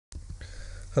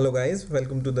Hello guys,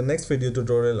 welcome to the next video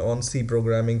tutorial on C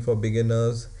programming for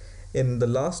beginners. In the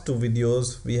last two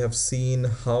videos we have seen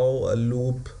how a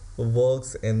loop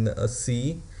works in a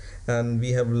C, and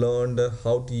we have learned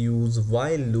how to use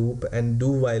while loop and do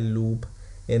while loop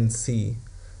in C.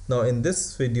 Now in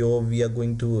this video we are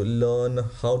going to learn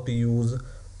how to use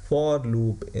for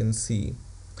loop in C.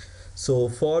 So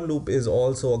for loop is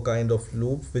also a kind of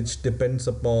loop which depends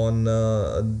upon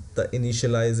the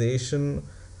initialization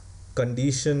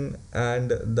condition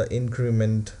and the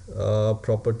increment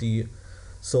property.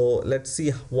 So let's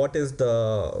see what is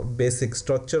the basic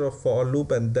structure of for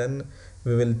loop, and then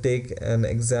we will take an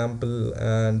example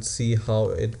and see how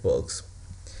it works.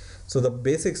 So the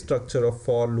basic structure of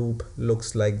for loop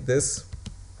looks like this,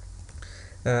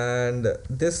 and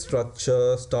this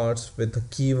structure starts with a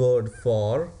keyword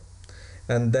for,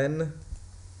 and then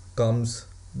comes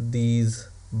these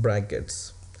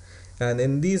brackets, and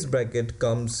in these bracket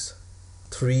comes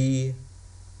three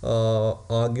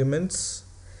arguments,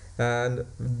 and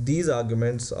these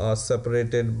arguments are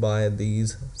separated by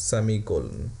these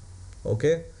semicolon.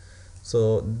 Okay,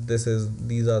 so these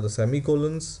are the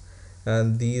semicolons,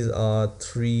 and these are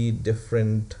three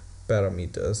different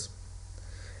parameters,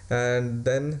 and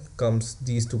then comes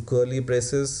these two curly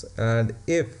braces, and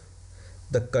if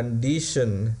the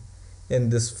condition in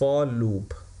this for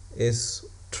loop is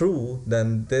true,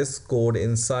 then this code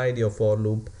inside your for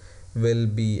loop will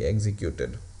be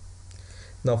executed.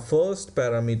 Now first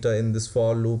parameter in this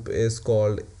for loop is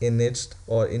called init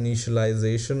or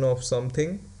initialization of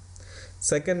something.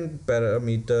 Second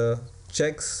parameter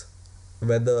checks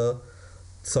whether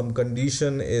some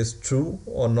condition is true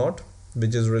or not,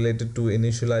 which is related to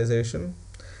initialization.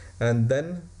 And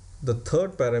then the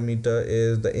third parameter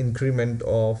is the increment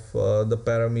of the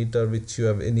parameter which you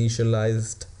have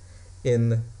initialized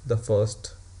in the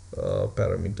first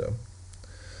parameter.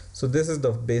 So this is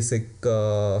the basic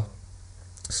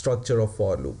structure of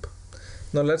for loop.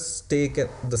 Now let's take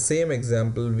the same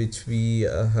example which we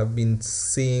have been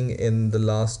seeing in the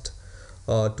last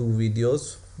two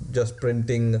videos, just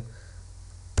printing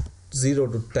 0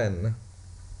 to 10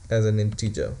 as an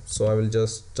integer. So I will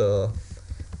just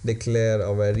declare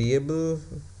a variable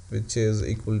which is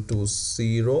equal to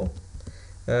 0,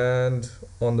 and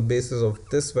on the basis of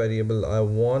this variable I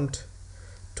want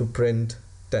to print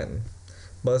 10.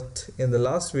 But in the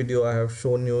last video I have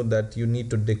shown you that you need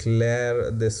to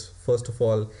declare this. First of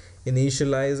all,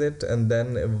 initialize it, and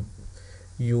then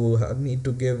you need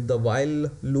to give the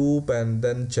while loop and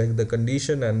then check the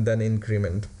condition and then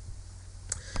increment.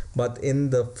 But in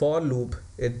the for loop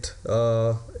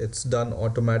it's done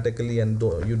automatically, and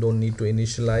you don't need to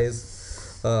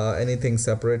initialize anything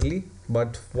separately.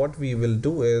 But what we will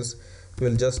do is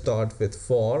we'll just start with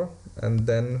for, and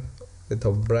then with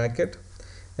a bracket,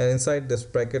 and inside this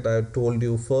bracket I have told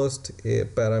you first a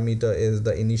parameter is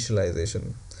the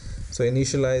initialization. So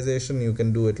initialization, you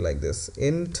can do it like this: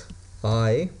 int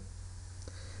I,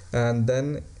 and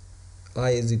then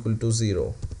I is equal to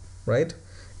 0, right?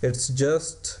 It's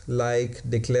just like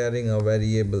declaring a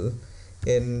variable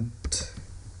int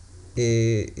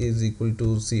a is equal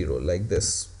to 0, like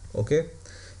this. Okay,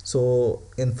 so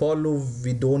in for loop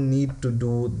we don't need to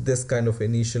do this kind of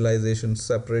initialization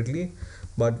separately,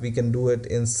 but we can do it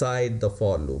inside the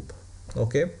for loop.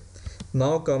 Okay,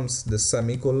 now comes the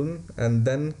semicolon, and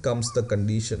then comes the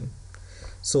condition.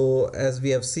 So as we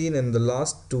have seen in the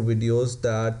last two videos,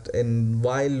 that in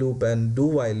while loop and do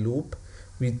while loop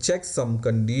we check some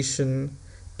condition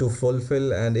to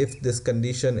fulfill, and if this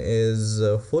condition is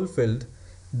fulfilled,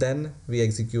 then we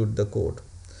execute the code.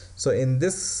 So in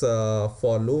this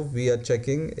for loop we are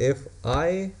checking if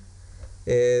I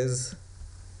is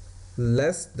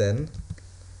less than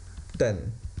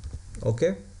 10.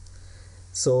 Okay,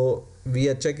 so we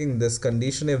are checking this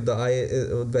condition if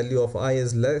the value of I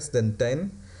is less than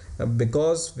 10,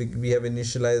 because we have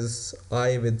initialized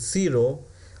I with 0.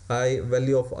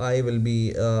 Value of I will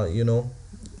be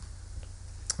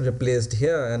replaced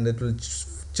here, and it will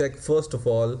check first of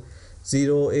all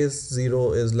 0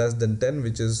 is less than 10,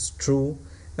 which is true,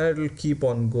 and it will keep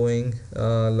on going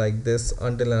like this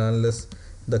until and unless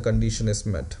the condition is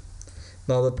met.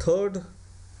 Now the third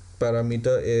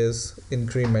parameter is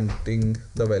incrementing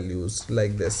the values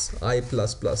like this, I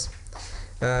plus plus.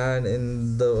 And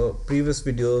in the previous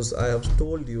videos I have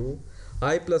told you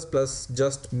I plus plus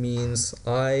just means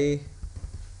I,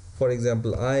 for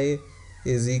example, I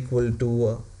is equal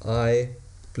to I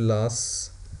plus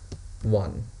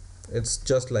 1. It's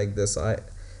just like this.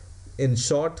 In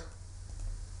short,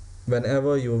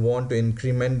 whenever you want to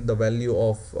increment the value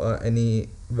of any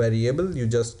variable, you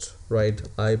just write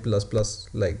I plus plus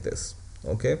like this.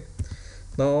 Okay,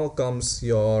 Now comes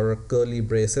your curly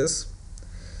braces.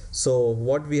 So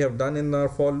what we have done in our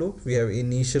for loop, we have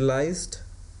initialized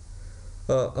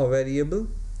a variable,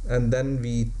 and then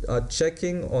we are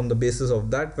checking on the basis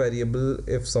of that variable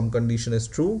if some condition is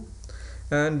true,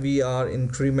 and we are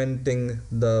incrementing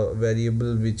the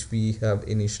variable which we have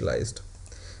initialized.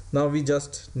 Now we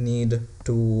just need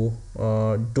to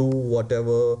do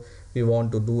whatever we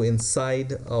want to do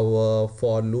inside our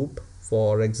for loop.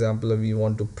 For example, we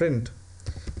want to print,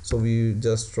 so we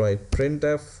just write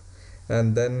printf,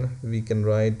 and then we can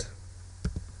write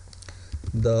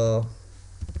the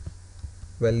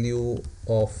value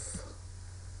of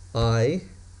I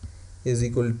is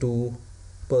equal to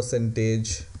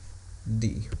percentage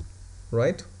d,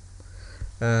 right?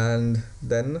 And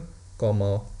then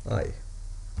comma I,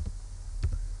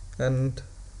 and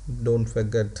don't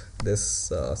forget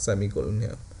this semicolon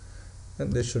here,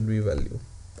 and this should be value.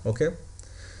 Okay,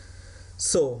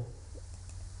 so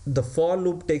the for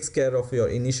loop takes care of your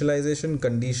initialization,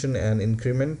 condition, and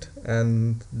increment,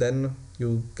 and then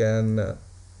you can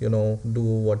do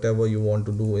whatever you want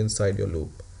to do inside your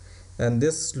loop. And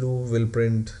this loop will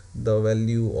print the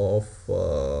value of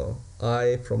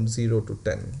I from 0 to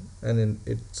 10, and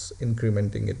it's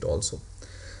incrementing it also.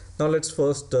 Now let's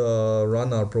first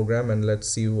run our program and let's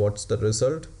see what's the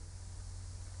result.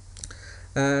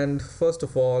 And first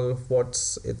of all,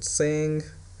 what's it saying?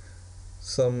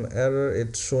 Some error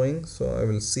it's showing, so I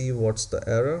will see what's the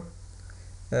error.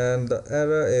 And the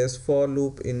error is for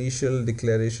loop initial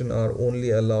declaration are only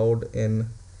allowed in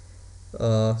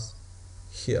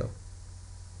here.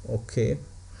 Okay,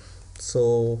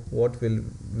 so what we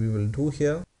will do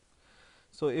here?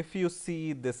 So if you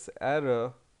see this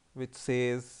error which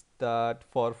says that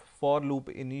for loop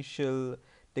initial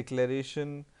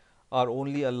declaration are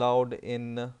only allowed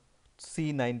in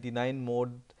C99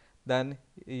 mode, then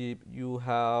you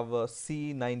have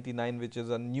C99, which is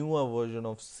a newer version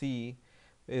of C,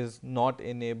 is not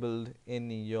enabled in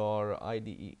your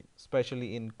IDE,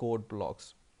 especially in code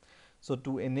blocks. So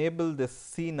to enable this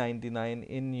C99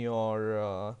 in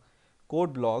your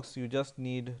code blocks, you just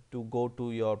need to go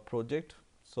to your project.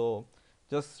 So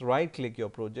just right click your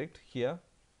project here,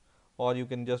 or you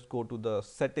can just go to the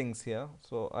settings here.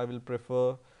 So I will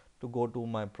prefer to go to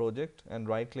my project and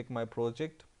right click my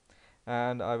project,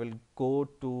 and I will go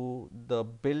to the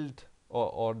build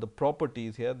or the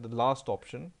properties here, the last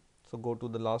option. So go to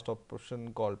the last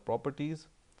option called properties,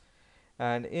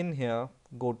 and in here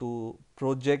go to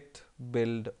project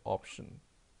build option.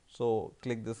 So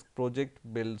click this project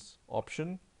builds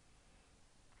option,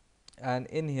 and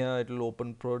in here it will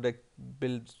open project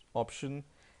builds option,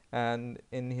 and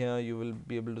in here you will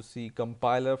be able to see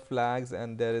compiler flags,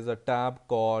 and there is a tab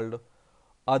called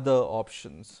other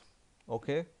options.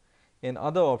 Okay, in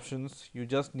other options you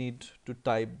just need to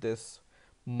type this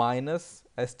minus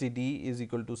std is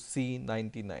equal to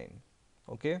C99.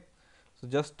 Okay, so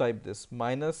just type this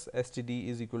minus std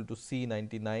is equal to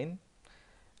C99,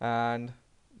 and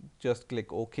just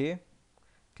click OK.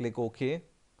 Click OK,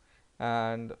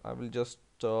 and I will just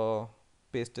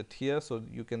paste it here so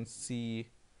you can see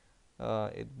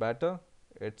it better.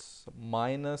 It's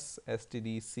minus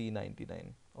std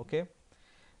C99. Okay,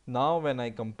 now when I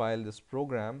compile this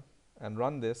program and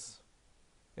run this,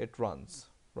 it runs,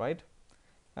 right?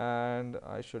 And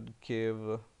I should give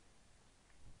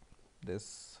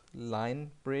this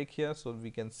line break here so we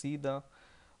can see the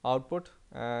output,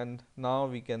 and now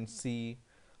we can see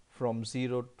from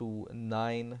 0 to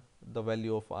 9 the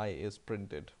value of I is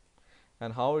printed.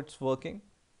 And how it's working?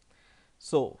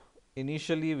 So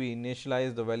initially we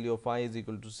initialize the value of I is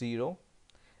equal to 0,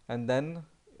 and then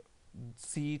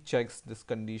C checks this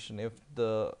condition if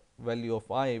the value of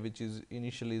I, which is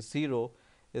initially 0,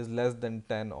 is less than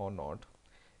 10 or not.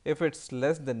 If it's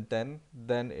less than 10,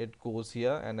 then it goes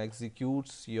here and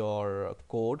executes your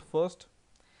code first,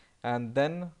 and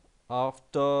then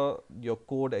after your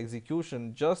code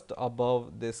execution, just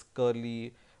above this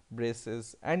curly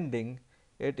braces ending,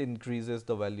 it increases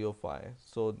the value of I.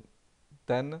 So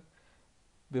then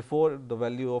before the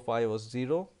value of I was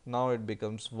 0, now it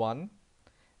becomes 1,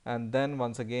 and then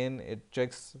once again it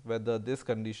checks whether this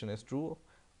condition is true.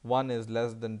 1 is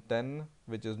less than 10,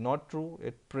 which is not true.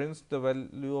 It prints the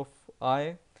value of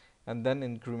I and then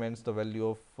increments the value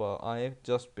of I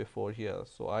just before here.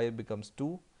 So I becomes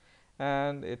 2,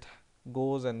 and it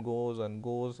goes and goes and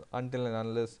goes until and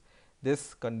unless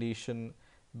this condition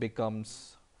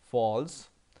becomes false,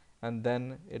 and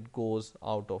then it goes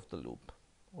out of the loop.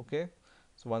 Okay,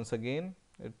 so once again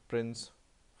it prints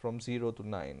from 0 to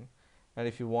 9, and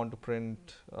if you want to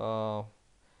print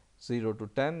 0 to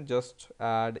 10, just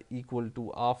add equal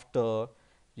to after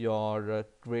your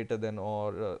greater than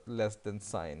or less than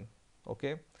sign.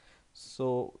 Okay,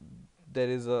 so there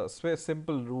is a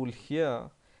simple rule here,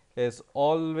 is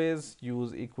always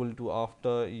use equal to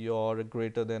after your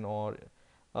greater than or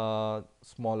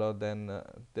smaller than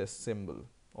this symbol.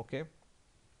 Okay,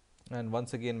 and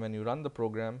once again when you run the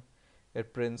program,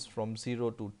 it prints from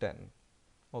 0 to 10.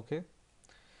 Okay,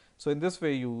 so in this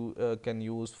way you can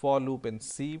use for loop in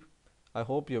C. I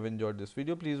hope you have enjoyed this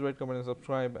video. Please rate, comment and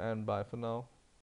subscribe, and bye for now.